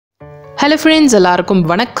Hello friends, எல்லாருக்கும்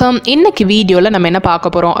வணக்கம். இன்னைக்கு வீடியோல நம்ம என்ன பார்க்க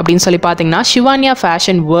போறோம் அப்படினு சொல்லி பாத்தீங்கன்னா Shivanya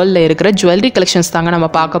Fashion Worldல இருக்கிற jewelry collections தாங்க நம்ம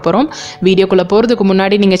பார்க்க போறோம். வீடியோக்குள்ள போறதுக்கு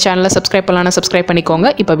முன்னாடி நீங்க சேனலை subscribe பண்ணலனா subscribe பண்ணிக்கோங்க.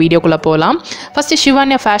 இப்போ வீடியோக்குள்ள போலாம். ஃபர்ஸ்ட்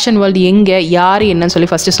Shivanya Fashion World எங்க யார் என்னன்னு சொல்லி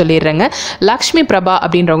ஃபர்ஸ்ட் சொல்லிடுறேங்க. Lakshmipraba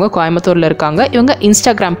அப்படின்றவங்க கோயம்புத்தூர்ல இருக்காங்க. இவங்க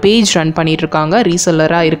Instagram பேஜ் ரன் பண்ணிட்டு இருக்காங்க.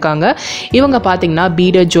 ரீசெல்லரா இருக்காங்க. இவங்க பாத்தீங்கன்னா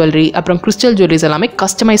beaded jewelry அப்புறம் crystal jewelries எல்லாமே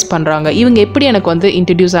கஸ்டமைஸ் பண்றாங்க. இவங்க எப்படி எனக்கு வந்து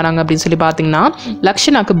இன்ட்ரோ듀ce ஆனாங்க அப்படினு சொல்லி பாத்தீங்கன்னா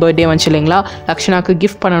லக்ஷனாக்கு பர்த்டே இல்லைங்களா லக்ஷனாக்கு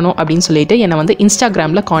கிஃப்ட் பண்ணணும் அப்படின்னு சொல்லிட்டு என்னை வந்து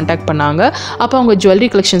இன்ஸ்டாகிராமில் காண்டாக்ட் பண்ணாங்க. அப்போ அவங்க ஜுவல்லரி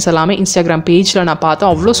கலெக்ஷன்ஸ் எல்லாமே இன்ஸ்டாகிராம் பேஜில் நான்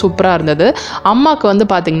பார்த்தேன். அவ்வளோ சூப்பராக இருந்தது. அம்மாவுக்கு வந்து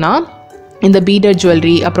பார்த்தீங்கன்னா இந்த beaded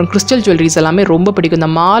jewelry அப்புறம் crystal jewelries எல்லாமே ரொம்ப பிடிக்கும். இந்த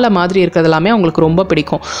மாலை மாதிரி இருக்கிறது எல்லாமே அவங்களுக்கு ரொம்ப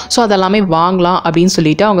பிடிக்கும். ஸோ அதெல்லாமே வாங்கலாம் அப்படின்னு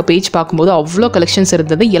சொல்லிட்டு அவங்க பேஜ் பார்க்கும்போது அவ்வளோ கலெக்ஷன்ஸ்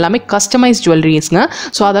இருந்தது. எல்லாமே கஸ்டமைஸ் ஜுவல்லரிஸ்ங்க.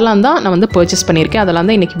 ஸோ அதெல்லாம் தான் நான் வந்து பர்ச்சேஸ் பண்ணியிருக்கேன். அதெல்லாம்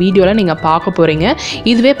தான் இன்றைக்கி வீடியோவில் நீங்கள் பார்க்க போகிறீங்க.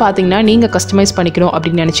 இதுவே பார்த்தீங்கன்னா நீங்கள் கஸ்டமைஸ் பண்ணிக்கணும்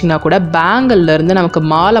அப்படின்னு நினச்சிங்கன்னா கூட பேங்கிள்லேருந்து நமக்கு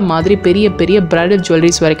மாலை மாதிரி பெரிய பெரிய பிரைடல்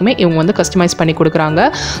ஜுவல்லரிஸ் வரைக்குமே இவங்க வந்து கஸ்டமைஸ் பண்ணி கொடுக்குறாங்க.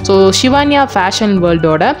 So Shivanya Fashion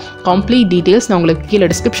Worldோட complete details நான் உங்களுக்கு கீழே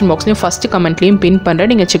டிஸ்கிரிப்ஷன் பாக்ஸ்லையும் ஃபஸ்ட்டு கமெண்ட்லையும் பின்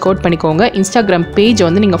பண்ணுறேன். நீங்கள் செக் அவுட் பண்ணிக்கோங்க. இன்ஸ்டாகிராம் பேஜ்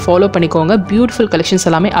வந்து நீங்கள் ஃபாலோ பண்ணிக்கோங்க. பியூட்டிஃபுல் கலெக்ஷன்ஸ்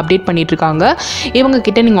எல்லாமே அப்டேட் பண்ணிட்டு இருக்காங்க. இவங்க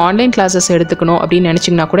கிட்ட நீங்கள் ஆன்லைன் கிளாஸஸ் எடுத்துக்கணும் அப்படின்னு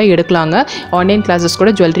நினச்சிங்கன்னா கூட எடுக்கலாங்க. ஆன்லைன் கிளாஸஸ்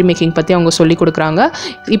கூட ஜுவல்லரி மேக்கிங் பற்றி அவங்க சொல்லி கொடுக்குறாங்க.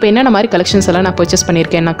 இப்போ என்னென்ன மாதிரி கலெக்ஷன்ஸ் எல்லாம் நான் பர்ச்சேஸ்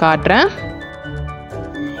பண்ணியிருக்கேன் நான் காட்டுறேன்.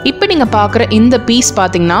 இப்போ நீங்கள் பார்க்குற இந்த பீஸ்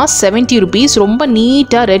பார்த்தீங்கன்னா 70 rupees. ரொம்ப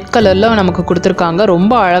நீட்டாக ரெட் கலரில் நமக்கு கொடுத்துருக்காங்க.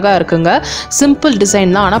 ரொம்ப அழகாக இருக்குங்க. சிம்பிள்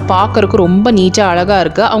டிசைன் தான், ஆனால் பார்க்குறக்கு ரொம்ப நீட்டாக அழகாக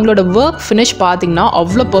இருக்குது. அவங்களோட ஒர்க் ஃபினிஷ் பார்த்தீங்கன்னா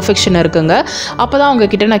அவ்வளோ பெர்ஃபெக்ஷன் இருக்குங்க. அப்போ தான்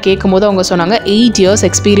அவங்கக்கிட்ட நான் கேட்கும்போது அவங்க சொன்னாங்க 8 years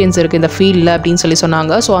எக்ஸ்பீரியன்ஸ் இருக்குது இந்த ஃபீல்டில் அப்படின்னு சொல்லி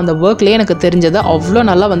சொன்னாங்க. ஸோ அந்த ஒர்க்லேயே எனக்கு தெரிஞ்சது அவ்வளோ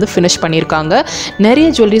நல்லா வந்து ஃபினிஷ் பண்ணியிருக்காங்க. நிறைய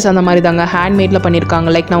ஜுவல்லரிஸ் அந்த மாதிரி தாங்க ஹேண்ட்மேடில் பண்ணியிருக்காங்க.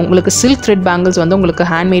 லைக் நான் உங்களுக்கு சில்க் த்ரெட் பேங்கிள்ஸ் வந்து உங்களுக்கு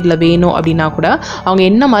ஹேண்ட்மேடில் வேணும் அப்படின்னா கூட அவங்க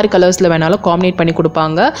என்ன மாதிரி கலர்ஸில் வேணாலும் காம்பினேட் பண்ணி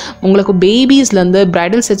கொடுப்பாங்க. உங்களுக்கு பேபிஸ்லேருந்து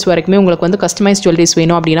பிரைடல் செட்ஸ் வரைக்குமே உங்களுக்கு வந்து கஸ்டமைஸ் ஜுவல்லரிஸ்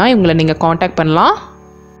வேணும் அப்படின்னா இவங்களை நீங்கள் காண்டாக்ட் பண்ணலாம்.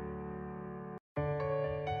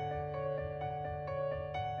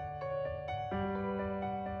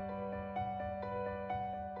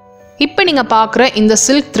 இப்போ நீங்கள் பார்க்குற இந்த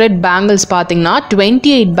சில்க் த்ரெட் பேங்கிள்ஸ் பார்த்தீங்கன்னா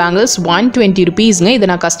 28 பேங்கிள்ஸ் 120 rupeesங்க. இதை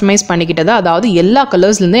நான் கஸ்டமைஸ் பண்ணிக்கிட்டது. அதாவது எல்லா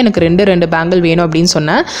கலர்ஸ்லேருந்து எனக்கு ரெண்டு பேங்கிள் வேணும் அப்படின்னு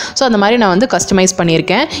சொன்னேன். ஸோ அந்த மாதிரி நான் வந்து கஸ்டமைஸ்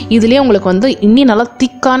பண்ணியிருக்கேன். இதுலேயே உங்களுக்கு வந்து இன்னும் நல்லா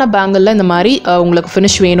திக்கான பேங்கிளில் இந்த மாதிரி உங்களுக்கு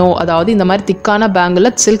ஃபினிஷ் வேணும், அதாவது இந்த மாதிரி திக்கான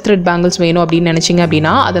பேங்கிளில் சில்க் த்ரெட் பேங்கிள்ஸ் வேணும் அப்படின்னு நினச்சிங்க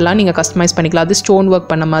அப்படின்னா அதெல்லாம் நீங்கள் கஸ்டமைஸ் பண்ணிக்கலாம். அது ஸ்டோன் ஒர்க்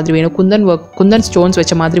பண்ண மாதிரி வேணும், குந்தன் ஸ்டோன்ஸ்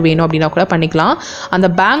வச்ச மாதிரி வேணும் அப்படின்னா கூட பண்ணிக்கலாம். அந்த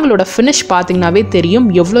பேங்கிளோட ஃபினிஷ் பார்த்தீங்கன்னாவே தெரியும்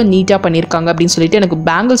எவ்வளோ நீட்டாக பண்ணியிருக்காங்க அப்படின்னு சொல்லிட்டு. எனக்கு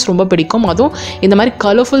பேங்கிள்ஸ் ரொம்ப பிடிக்கும். அதுவும் இந்த மாதிரி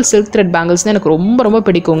கலர்ஃபுல் சில்க் த்ரெட் பேங்கிள்ஸ் தான் எனக்கு ரொம்ப ரொம்ப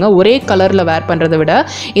பிடிக்குங்க. ஒரே கலரில் வேர் பண்ணுறதை விட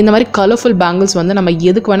இந்த மாதிரி கலர்ஃபுல் பேங்கிள்ஸ் வந்து நம்ம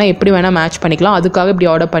எதுக்கு வேணால் எப்படி வேணால் மேட்ச் பண்ணிக்கலாம். அதுக்காக இப்படி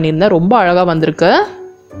ஆர்டர் பண்ணியிருந்தேன். ரொம்ப அழகாக வந்திருக்கு.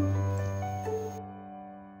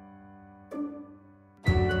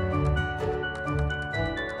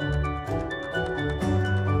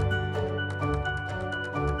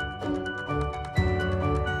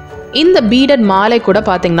 இந்த பீடட் மாலை கூட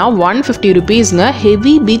பார்த்தீங்கன்னா 150 rupeesங்க.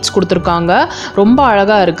 ஹெவி பீட்ஸ் கொடுத்துருக்காங்க. ரொம்ப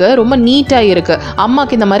அழகாக இருக்குது, ரொம்ப நீட்டாக இருக்குது.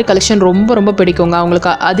 அம்மாவுக்கு இந்த மாதிரி கலெக்ஷன் ரொம்ப ரொம்ப பிடிக்குங்க.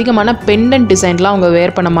 அவங்களுக்கு அதிகமான பெண்டன்ட் டிசைன்லாம் அவங்க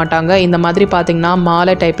வேர் பண்ண மாட்டாங்க. இந்த மாதிரி பார்த்தீங்கன்னா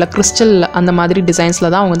மாலை டைப்பில் கிறிஸ்டல் அந்த மாதிரி டிசைன்ஸில்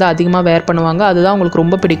தான் அவங்க வந்து அதிகமாக வேர் பண்ணுவாங்க. அதுதான் அவங்களுக்கு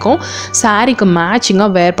ரொம்ப பிடிக்கும். சாரீக்கு மேட்சிங்காக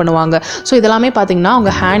வேர் பண்ணுவாங்க. ஸோ இதெல்லாமே பார்த்தீங்கன்னா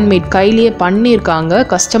அவங்க ஹேண்ட்மேட் கையிலேயே பண்ணியிருக்காங்க.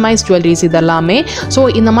 கஸ்டமைஸ் ஜுவல்லரிஸ் இதெல்லாமே. ஸோ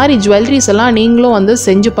இந்த மாதிரி ஜுவல்லரிஸ் எல்லாம் நீங்களும் வந்து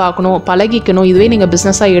செஞ்சு பார்க்கணும், பழகிக்கணும். இதுவே நீங்கள்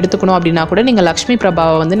பிஸ்னஸாக எடுத்துக்கணும் அப்படின்னா கூட நீங்கள்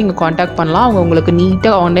லக்ஷ்மிபிரபாவை வந்து நீங்கள் காண்டாக்ட் பண்ணலாம். அவங்க உங்களுக்கு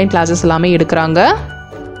நீட்டாக ஆன்லைன் கிளாஸஸ் எல்லாமே எடுக்கிறாங்க.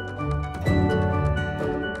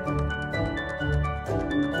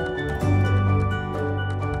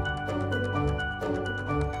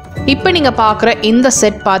 இப்போ நீங்கள் பார்க்குற இந்த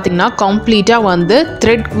செட் பார்த்தீங்கன்னா கம்ப்ளீட்டாக வந்து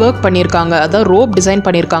த்ரெட் ஒர்க் பண்ணியிருக்காங்க. அதாவது ரோப் டிசைன்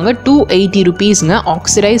பண்ணியிருக்காங்க. 280 rupeesங்க.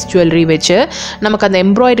 ஆக்சிடைஸ் ஜுவல்லரி வச்சு நமக்கு அந்த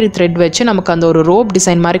எம்ப்ராய்டரி த்ரெட் வச்சு நமக்கு அந்த ஒரு ரோப்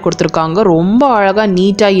டிசைன் மாதிரி கொடுத்துருக்காங்க. ரொம்ப அழகாக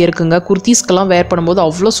நீட்டாக இருக்குங்க. குர்த்திஸ்க்கெல்லாம் வேர் பண்ணும்போது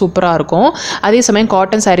அவ்வளோ சூப்பராக இருக்கும். அதே சமயம்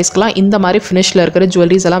காட்டன் சாரீஸ்க்கெலாம் இந்த மாதிரி ஃபினிஷில் இருக்கிற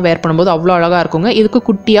ஜுவல்லரிஸ் எல்லாம் வேர் பண்ணும்போது அவ்வளோ அழகாக இருக்குங்க. இதுக்கு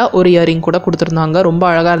குட்டியாக ஒரு இயரிங் கூட கொடுத்துருந்தாங்க. ரொம்ப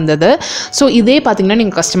அழகாக இருந்தது. ஸோ இதே பார்த்தீங்கன்னா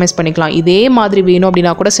நீங்கள் கஸ்டமைஸ் பண்ணிக்கலாம். இதே மாதிரி வேணும்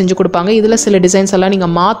அப்படின்னா கூட செஞ்சு கொடுப்பாங்க. இதில் சில டிசைன்ஸ் எல்லாம்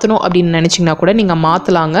நீங்கள் மாற்றணும் அப்படின்னு நினைச்சீங்கன்னா கூட நீங்க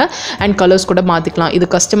மாத்தலாங்க. அண்ட் கலர்ஸ் கூட மாத்திக்கலாம். இது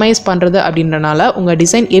கஸ்டமைஸ் பண்றது அப்படின்றனால உங்க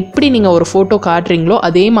டிசைன் எப்படி நீங்க ஒரு போட்டோ காட்டுறீங்களோ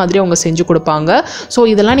அதே மாதிரி அவங்க செஞ்சு கொடுப்பாங்க. ஸோ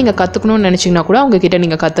இதெல்லாம் நீங்க கத்துக்கணும்னு நினைச்சீங்கன்னா கூட அவங்க கிட்ட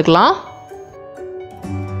நீங்க கத்துக்கலாம்.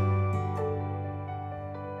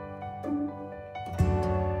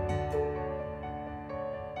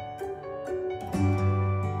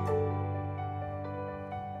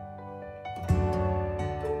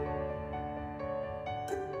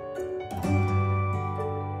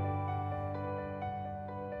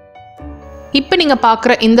 இப்போ நீங்கள்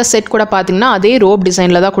பார்க்குற இந்த செட் கூட பார்த்தீங்கன்னா அதே ரோப்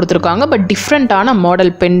டிசைனில் தான் கொடுத்துருக்காங்க. பட் டிஃப்ரெண்ட்டான மாடல்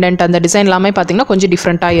பெண்டன்ட் அந்த டிசைன் எல்லாமே பார்த்தீங்கன்னா கொஞ்சம்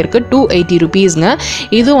டிஃப்ரெண்ட்டாக இருக்குது. 280 rupeesங்க.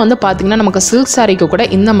 இதுவும் வந்து பார்த்தீங்கன்னா நமக்கு சில்க் சாரிக்கு கூட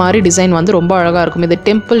இந்த மாதிரி டிசைன் வந்து ரொம்ப அழகாக இருக்கும். இது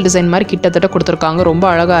டெம்பிள் டிசைன் மாதிரி கிட்டத்தட்ட கொடுத்துருக்காங்க. ரொம்ப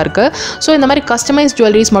அழகாக இருக்குது. ஸோ இந்த மாதிரி கஸ்டமைஸ்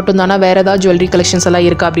ஜுவல்லரிஸ் மட்டும் தானே, வேறு ஏதாவது ஜுவல்லரி கலெக்ஷன்ஸ் எல்லாம்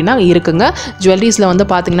இருக்குது அப்படின்னா இருக்குங்க. ஜுவல்லரிஸில் வந்து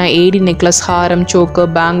பார்த்தீங்கன்னா ஏடி நெக்லஸ், ஹாரம், சோக்கு,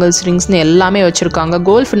 பேங்கிள்ஸ், ரிங்ஸ்னு எல்லாமே வச்சுருக்காங்க.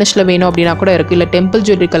 கோல்ட் ஃபினிஷில் வேணும் அப்படின்னா கூட இருக்குது. இல்லை temple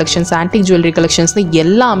jewellery collections, antique jewellery கலெக்ஷன்ஸ்னு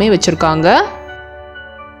எல்லாமே வச்சுருக்காங்க.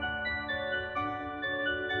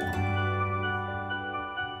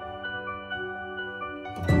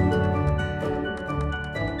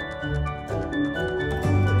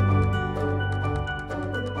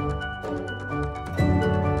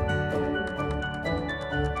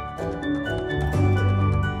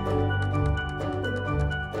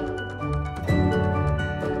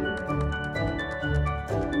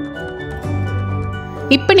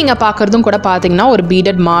 இப்போ நீங்கள் பார்க்குறதும் கூட பார்த்தீங்கன்னா ஒரு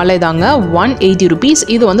பீடட் மாலை தாங்க. 180 rupees.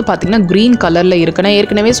 இது வந்து பார்த்தீங்கன்னா க்ரீன் கலரில் இருக்குது. நான்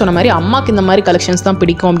ஏற்கனவே சொன்ன மாதிரி அம்மாவுக்கு இந்த மாதிரி கலெக்ஷன்ஸ் தான்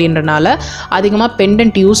பிடிக்கும் அப்படின்றனால அதிகமாக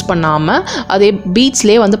பெண்டன்ட் யூஸ் பண்ணாமல் அதே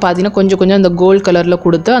பீட்ஸ்லேயே வந்து பார்த்தீங்கன்னா கொஞ்சம் இந்த கோல்டு கலரில்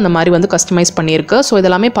கொடுத்து அந்த மாதிரி வந்து கஸ்டமைஸ் பண்ணியிருக்கு. ஸோ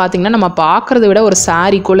இதெல்லாமே பார்த்தீங்கன்னா நம்ம பார்க்குறத விட ஒரு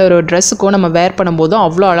சாரீக்கோ இல்லை ஒரு ட்ரெஸ்ஸுக்கோ நம்ம வேர் பண்ணும்போதும்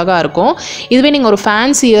அவ்வளோ அழகாக இருக்கும். இதுவே நீங்கள் ஒரு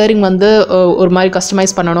ஃபேன்சி இயரிங் வந்து ஒரு மாதிரி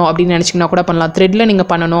கஸ்டமைஸ் பண்ணணும் அப்படின்னு நினச்சிங்கன்னா கூட பண்ணலாம். த்ரெட்டில்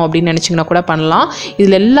நீங்கள் பண்ணணும் அப்படின்னு நினச்சிங்கன்னா கூட பண்ணலாம்.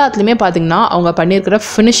 இதில் எல்லாத்துலேயுமே பார்த்தீங்கன்னா அவங்க பண்ணியிருக்கிற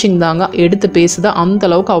ஃபினிஷிங் தாங்க எடுத்து பேசுது. அந்த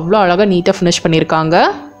அளவுக்கு அவ்வளோ அழகாக நீட்டாக ஃபினிஷ் பண்ணியிருக்காங்க.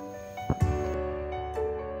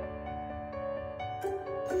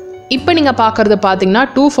 இப்போ நீங்கள் பார்க்குறது பார்த்தீங்கன்னா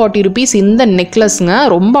 240 rupees இந்த நெக்லஸ்ங்க.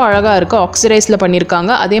 ரொம்ப அழகாக இருக்குது. ஆக்சிடைஸில்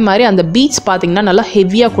பண்ணியிருக்காங்க. அதே மாதிரி அந்த பீட்ஸ் பார்த்தீங்கன்னா நல்லா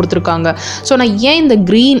ஹெவியாக கொடுத்துருக்காங்க. ஸோ நான் ஏன் இந்த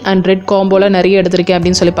க்ரீன் அண்ட் ரெட் காம்போவில் நிறைய எடுத்திருக்கேன்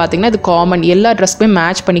அப்படின்னு சொல்லி பார்த்தீங்கன்னா இது காமன், எல்லா ட்ரெஸ்க்குமே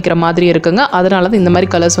மேட்ச் பண்ணிக்கிற மாதிரி இருக்குங்க. அதனால தான் இந்த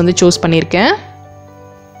மாதிரி கலர்ஸ் வந்து சூஸ் பண்ணியிருக்கேன்.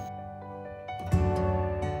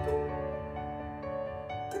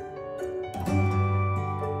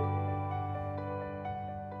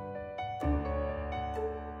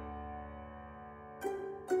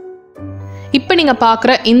 இப்போ நீங்கள்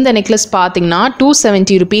பார்க்குற இந்த நெக்லஸ் பார்த்தீங்கன்னா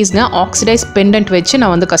 270 rupeesங்க. ஆக்சிடைஸ் பெண்டன்ட் வச்சு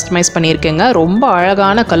நான் வந்து கஸ்டமைஸ் பண்ணியிருக்கேங்க. ரொம்ப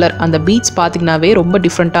அழகான கலர். அந்த பீட்ஸ் பார்த்தீங்கன்னாவே ரொம்ப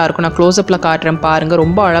டிஃப்ரெண்ட்டாக இருக்கும். நான் க்ளோஸ்அப்பில் காட்டுறேன் பாருங்கள்.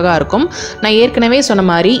 ரொம்ப அழகாக இருக்கும். நான் ஏற்கனவே சொன்ன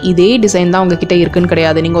மாதிரி இதே டிசைன் தான் உங்ககிட்ட இருக்குன்னு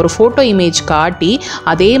கிடையாது. நீங்கள் ஒரு ஃபோட்டோ இமேஜ் காட்டி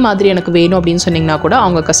அதே மாதிரி எனக்கு வேணும் அப்படின்னு சொன்னீங்கன்னா கூட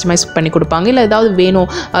அவங்க கஸ்டமைஸ் பண்ணி கொடுப்பாங்க. இல்லை ஏதாவது வேணும்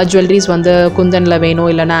ஜுவல்லரிஸ் வந்து குந்தனில் வேணும்,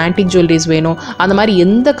 இல்லைனா ஆன்டிக் ஜுவல்லரிஸ் வேணும், அந்த மாதிரி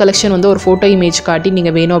எந்த கலெக்ஷன் வந்து ஒரு ஃபோட்டோ இமேஜ் காட்டி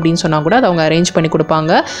நீங்கள் வேணும் அப்படின்னு சொன்னால் கூட அதை அவங்க அரேஞ்ச் பண்ணி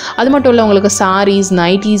கொடுப்பாங்க. அது மட்டும் இல்லை உங்களுக்கு sarees,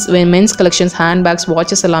 nighties, men's collections, handbags,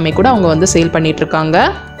 watches எல்லாமே கூட அவங்க வந்து சேல் பண்ணிட்டு இருக்காங்க.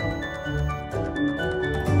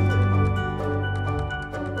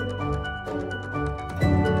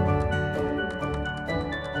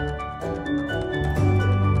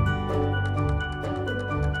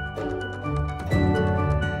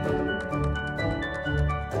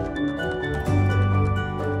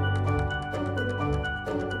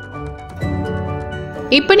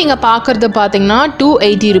 இப்போ நீங்கள் பார்க்குறது பார்த்தீங்கன்னா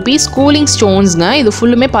 280 rupees கூலிங் ஸ்டோன்ஸுங்க. இது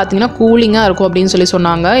ஃபுல்லுமே பார்த்தீங்கன்னா கூலிங்காக இருக்கும் அப்படின்னு சொல்லி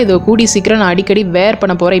சொன்னாங்க. இது கூடி சீக்கிரம் நான் அடிக்கடி வேர்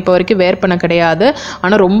பண்ண போகிறேன். இப்போ வரைக்கும் வேர் பண்ண கிடையாது.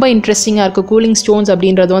 ஆனால் ரொம்ப இன்ட்ரெஸ்டிங்காக இருக்குது. கூலிங் ஸ்டோன்ஸ்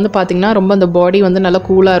அப்படின்றது வந்து பார்த்தீங்கன்னா ரொம்ப அந்த பாடி வந்து நல்லா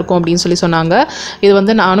கூலாக இருக்கும் அப்படின்னு சொல்லி சொன்னாங்க. இது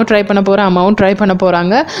வந்து நானும் ட்ரை பண்ண போகிறேன், அம்மாவும் ட்ரை பண்ண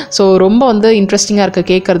போகிறாங்க. ஸோ ரொம்ப வந்து இன்ட்ரெஸ்டிங்காக இருக்குது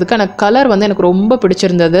கேட்குறதுக்கு. ஆனால் கலர் வந்து எனக்கு ரொம்ப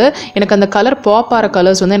பிடிச்சிருந்தது. எனக்கு அந்த கலர் பாப் ஆகிற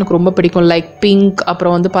கலர்ஸ் வந்து எனக்கு ரொம்ப பிடிக்கும். லைக் பிங்க்,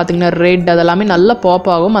 அப்புறம் வந்து பார்த்தீங்கன்னா ரெட், அதெல்லாமே நல்லா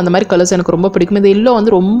பாப் ஆகும். அந்த மாதிரி கலர்ஸ் எனக்கு ரொம்ப பிடிக்கும். இது எல்லோ வந்து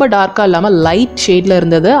ரொம்ப டார்க்காக இல்லாமல் லைட் ஷேடில்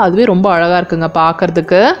இருந்தது. அதுவே ரொம்ப அழகாக இருக்குங்க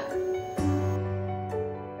பார்க்கறதுக்கு.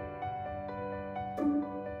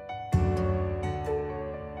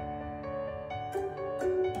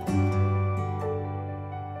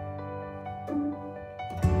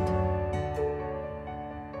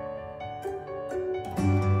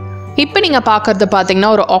 இப்போ நீங்கள் பார்க்குறது பார்த்தீங்கன்னா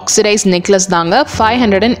ஒரு ஆக்சிடைஸ் நெக்லஸ் தாங்க.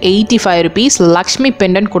 585 rupees. லக்ஷ்மி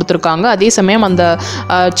பெண்டன்ட் கொடுத்துருக்காங்க. அதே சமயம் அந்த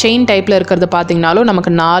செயின் டைப்பில் இருக்கிறது பார்த்தீங்கன்னாலும்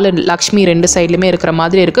நமக்கு 4 லக்ஷ்மி 2 சைட்லையுமே இருக்கிற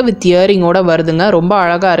மாதிரி இருக்குது. வித் இயரிங்கோட வருதுங்க. ரொம்ப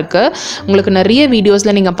அழகாக இருக்குது. உங்களுக்கு நிறைய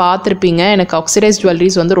வீடியோஸில் நீங்கள் பார்த்துருப்பீங்க. எனக்கு ஆக்சிடைஸ்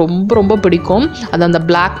ஜுவல்லரிஸ் வந்து ரொம்ப பிடிக்கும். அது அந்த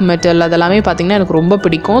பிளாக் மெட்டல் அதெல்லாமே பார்த்தீங்கன்னா எனக்கு ரொம்ப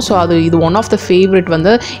பிடிக்கும். ஸோ இது ஒன் ஆஃப் த ஃபேவரட்.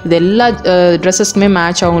 வந்து இது எல்லா ட்ரெஸ்ஸஸ்க்குமே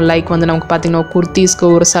மேட்ச் ஆகும். லைக் வந்து நமக்கு பார்த்தீங்கன்னா குர்த்திஸ்க்கு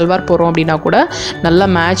ஒரு சல்வார் போகிறோம் அப்படின்னா கூட நல்லா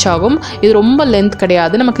மேட்ச் ஆகும். இது ரொம்ப லென்த்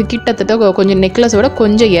கிடையாது. நமக்கு கிட்டத்தட்ட கொஞ்சம் நெக்லஸ் விட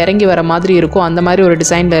கொஞ்சம் இறங்கி வர மாதிரி இருக்கும். அந்த மாதிரி ஒரு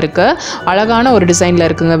டிசைனில் இருக்கு. அழகான ஒரு டிசைனில்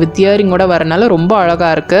இருக்குங்க. வித் இயரிங்கோட வரனால ரொம்ப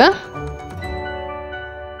அழகாக இருக்கு.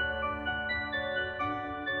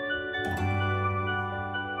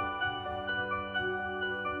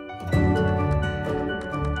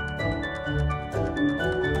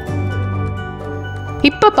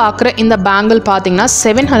 இப்போ இப்போ பார்க்குற இந்த பேங்கிள் பார்த்தீங்கன்னா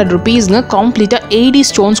 700 rupeesங்க. கம்ப்ளீட்டாக 80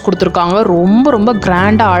 ஸ்டோன்ஸ் கொடுத்துருக்காங்க. ரொம்ப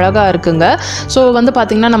கிராண்டாக அழகாக இருக்குங்க. ஸோ வந்து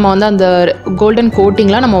பார்த்திங்கன்னா நம்ம வந்து அந்த கோல்டன்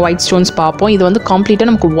கோட்டிங்கில் நம்ம ஒயிட் ஸ்டோன்ஸ் பார்ப்போம். இது வந்து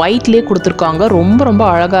கம்ப்ளீட்டாக நமக்கு ஒயிட்லேயே கொடுத்துருக்காங்க. ரொம்ப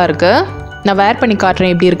அழகாக இருக்குது. நான் வேர் பண்ணி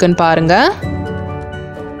காட்டுறேன் எப்படி இருக்குன்னு பாருங்கள்.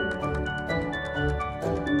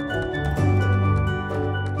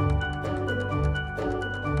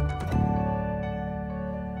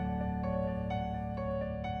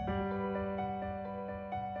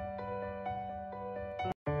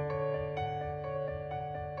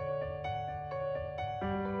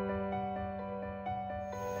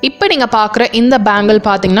 இப்போ நீங்கள் பார்க்குற இந்த பேங்கிள்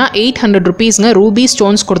பார்த்தீங்கன்னா 800 rupeesங்க. ரூபி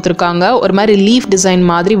ஸ்டோன்ஸ் கொடுத்துருக்காங்க. ஒரு மாதிரி லீஃப் டிசைன்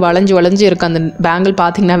மாதிரி வளைஞ்சு இருக்குது. அந்த பேங்கிள்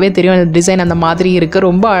பார்த்தீங்கன்னாவே தெரியும் அந்த டிசைன் அந்த மாதிரி இருக்குது.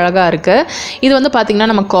 ரொம்ப அழகாக இருக்குது. இது வந்து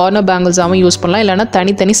பார்த்திங்கன்னா நம்ம கார்னர் பேங்கிள்ஸாகவும் யூஸ் பண்ணலாம், இல்லைனா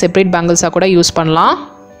தனி செப்பரேட் பேங்கிள்ஸாக கூட யூஸ் பண்ணலாம்.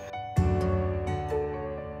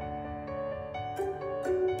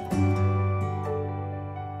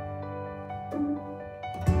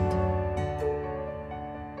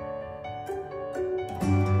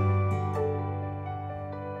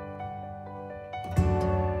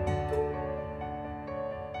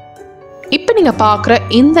 இப்போ நீங்கள் பார்க்குற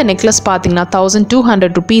இந்த நெக்லஸ் பார்த்தீங்கன்னா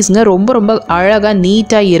 1200 rupeesங்க. ரொம்ப அழகாக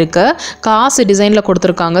நீட்டாக இருக்குது. காசு டிசைனில்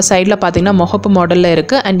கொடுத்துருக்காங்க. சைடில் பார்த்தீங்கன்னா முகப்பு மாடலில்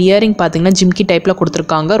இருக்குது. அண்ட் இயரிங் பார்த்தீங்கன்னா ஜிம்கி டைப்பில்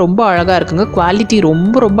கொடுத்துருக்காங்க. ரொம்ப அழகாக இருக்குங்க. குவாலிட்டி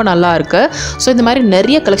ரொம்ப நல்லா இருக்குது. ஸோ இந்த மாதிரி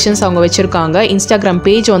நிறைய கலெக்ஷன்ஸ் அவங்க வச்சுருக்காங்க. இன்ஸ்டாகிராம்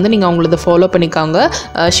பேஜ் வந்து நீங்கள் அவங்களது ஃபாலோ பண்ணிக்கோங்க.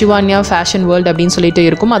 ஷிவான்யா ஃபேஷன் வேர்ல்டு அப்படின்னு சொல்லிட்டு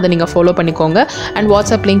இருக்கும். அதை நீங்கள் ஃபாலோ பண்ணிக்கோங்க. அண்ட்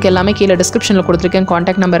வாட்ஸ்அப் லிங்க் எல்லாமே கீழே டிஸ்கிரிப்ஷனில் கொடுத்துருக்கேன்.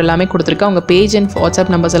 காண்டாக்ட் நம்பர் எல்லாமே கொடுத்துருக்கேன். அவங்க பேஜ் அண்ட்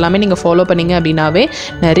வாட்ஸ்அப் நம்பர்ஸ் எல்லாமே நீங்கள் ஃபாலோ பண்ணிங்க அப்படின்னாவே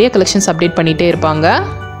நிறைய கலெக்ஷன்ஸ் அப்டேட் பண்ணிட்டே இருப்பாங்க.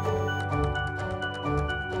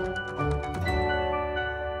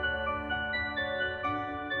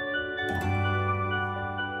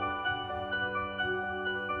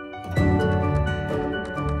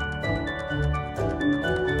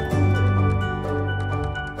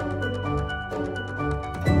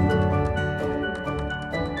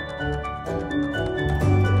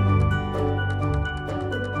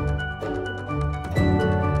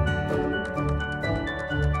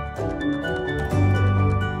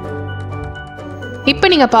 இப்போ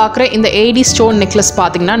நீங்கள் பார்க்குற இந்த 80 ஸ்டோன் நெக்லஸ்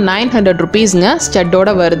பார்த்தீங்கன்னா 900 rupeesங்க. ஸ்டட்டோட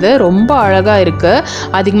வருது. ரொம்ப அழகாக இருக்குது.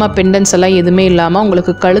 அதிகமாக பெண்டன்ஸ் எல்லாம் எதுவுமே இல்லாமல்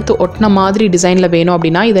உங்களுக்கு கழுத்து ஒட்டின மாதிரி டிசைனில் வேணும்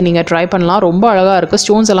அப்படின்னா இதை நீங்கள் ட்ரை பண்ணலாம். ரொம்ப அழகாக இருக்குது.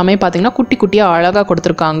 ஸ்டோன்ஸ் எல்லாமே பார்த்தீங்கன்னா குட்டியாக அழகாக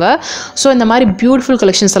கொடுத்துருக்காங்க. ஸோ இந்த மாதிரி பியூட்டிஃபுல்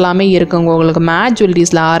கலெக்ஷன்ஸ் எல்லாமே இருக்குங்க. உங்களுக்கு மேட்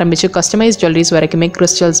ஜுவல்லரிஸில் ஆரம்பித்து கஸ்டமைஸ் ஜுவல்லரிஸ் வரைக்குமே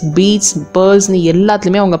கிறிஸ்டல்ஸ், பீட்ஸ், பேர்ல்ஸ்னு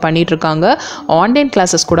எல்லாத்துலேயுமே அவங்க பண்ணிகிட்ருக்காங்க. ஆன்லைன்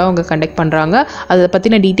கிளாஸஸ் கூட அவங்க கண்டக்ட் பண்ணுறாங்க. அதை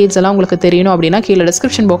பற்றின டீட்டெயில்ஸ் எல்லாம் உங்களுக்கு தெரியணும் அப்படின்னா கீழே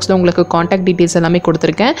டிஸ்கிரிப்ஷன் பாக்ஸில் உங்களுக்கு காண்டாக்ட் டீட்டெயில்ஸ் எல்லாமே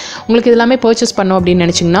கொடுத்துருக்கேன். உங்களுக்கு இதெல்லாமே பர்ச்சேஸ் பண்ணோம் அப்படின்னு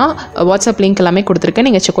நினச்சிங்கன்னா வாட்ஸ்அப் லிங்க் எல்லாமே கொடுத்துருக்கேன்.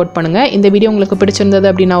 நீங்கள் செக் அவுட் பண்ணுங்கள். இந்த வீடியோ உங்களுக்கு பிடிச்சிருந்தது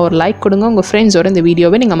அப்படின்னா ஒரு லைக் கொடுங்க. உங்கள் ஃப்ரெண்ட்ஸோட இந்த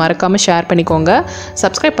வீடியோவை நீங்கள் மறக்காமல் ஷேர் பண்ணிக்கோங்க.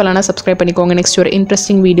 சப்ஸ்கிரைப் பண்ணலன்னா சப்ஸ்கிரைப் பண்ணிக்கோங்க. நெக்ஸ்ட் ஒரு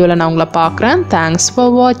இன்ட்ரெஸ்டிங் வீடியோவில் நான் உங்களை பார்க்குறேன். தேங்க்ஸ்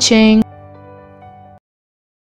ஃபார் வாட்சிங்.